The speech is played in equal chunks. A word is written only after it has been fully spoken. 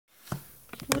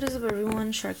What is up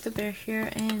everyone, SharkTheBear here,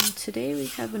 and today we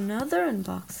have another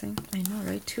unboxing. I know,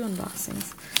 right? 2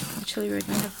 unboxings. Actually, we're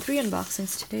gonna have 3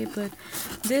 unboxings today, but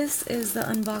this is the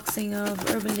unboxing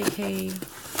of Urban Decay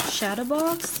Shadow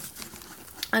Box.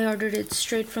 I ordered it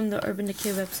straight from the Urban Decay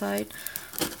website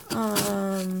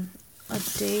a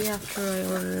day after I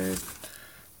ordered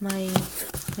my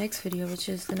next video, which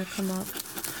is gonna come up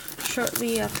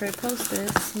shortly after I post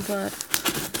this, but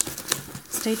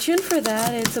stay tuned for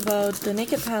that. It's about the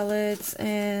Naked palettes,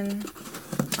 and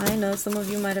I know some of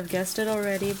you might have guessed it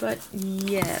already, but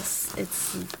yes,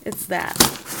 it's that.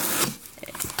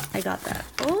 I got that.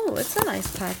 Oh, it's a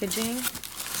nice packaging.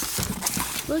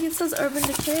 Look, it says Urban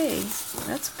Decay.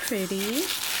 That's pretty.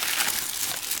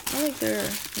 I like their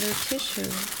tissue.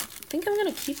 I think I'm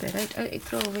gonna keep it. I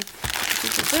throw away.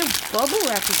 Their bubble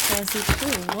wrap is fancy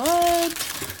too. What?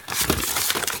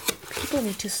 People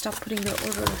need to stop putting their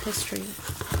order history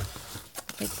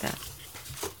like that.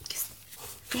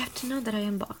 You have to know that I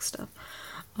unbox stuff.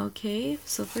 Okay,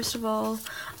 so first of all,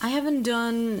 I haven't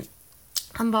done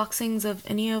unboxings of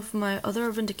any of my other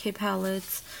Urban Decay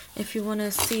palettes. If you want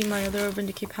to see my other Urban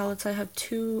Decay palettes, I have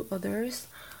 2 others.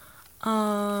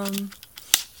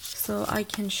 So I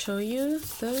can show you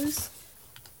those.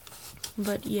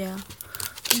 But yeah,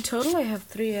 in total I have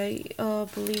 3. I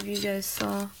believe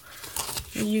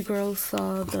you girls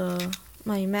saw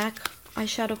my MAC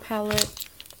eyeshadow palette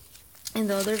in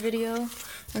the other video,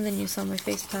 and then you saw my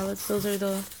face palettes. Those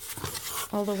are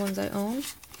all the ones I own.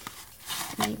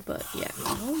 But yeah,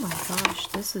 oh my gosh,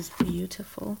 this is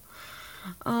beautiful.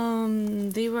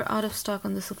 They were out of stock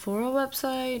on the Sephora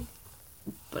website,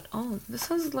 but oh, this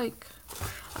has like,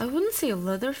 I wouldn't say a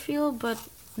leather feel, but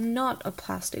not a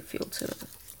plastic feel to it.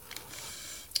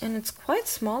 And it's quite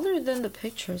smaller than the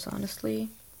pictures, honestly.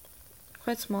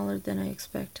 Quite smaller than I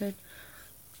expected.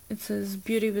 It says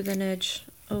Beauty with an Edge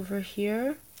over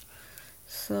here.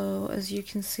 So as you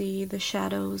can see, the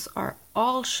shadows are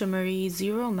all shimmery,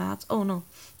 0 mattes. Oh no,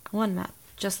 1 matte,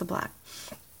 just the black.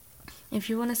 If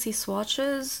you want to see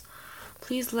swatches,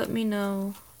 please let me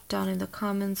know down in the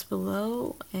comments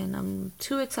below, and I'm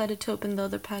too excited to open the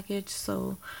other package,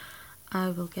 so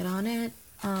I will get on it.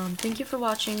 Thank you for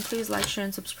watching. Please like, share,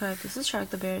 and subscribe. This is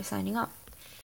SharkTheBear signing off.